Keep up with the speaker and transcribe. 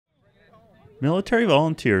Military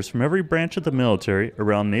volunteers from every branch of the military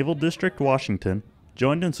around Naval District, Washington,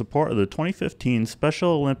 joined in support of the 2015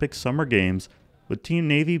 Special Olympics Summer Games, with Team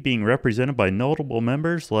Navy being represented by notable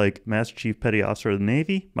members like Master Chief Petty Officer of the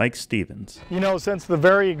Navy, Mike Stevens. You know, since the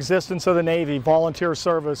very existence of the Navy, volunteer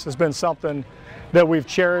service has been something that we've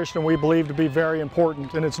cherished and we believe to be very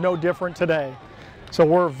important, and it's no different today. So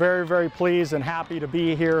we're very, very pleased and happy to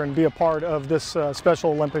be here and be a part of this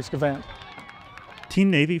Special Olympics event. Team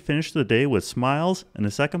Navy finished the day with smiles and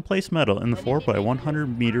a second-place medal in the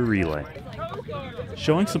 4x100-meter relay.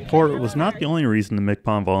 Showing support was not the only reason the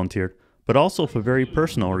MCPON volunteered, but also for very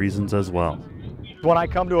personal reasons as well. When I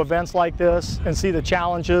come to events like this and see the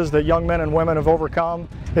challenges that young men and women have overcome,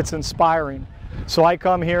 it's inspiring. So I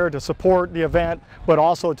come here to support the event, but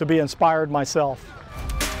also to be inspired myself.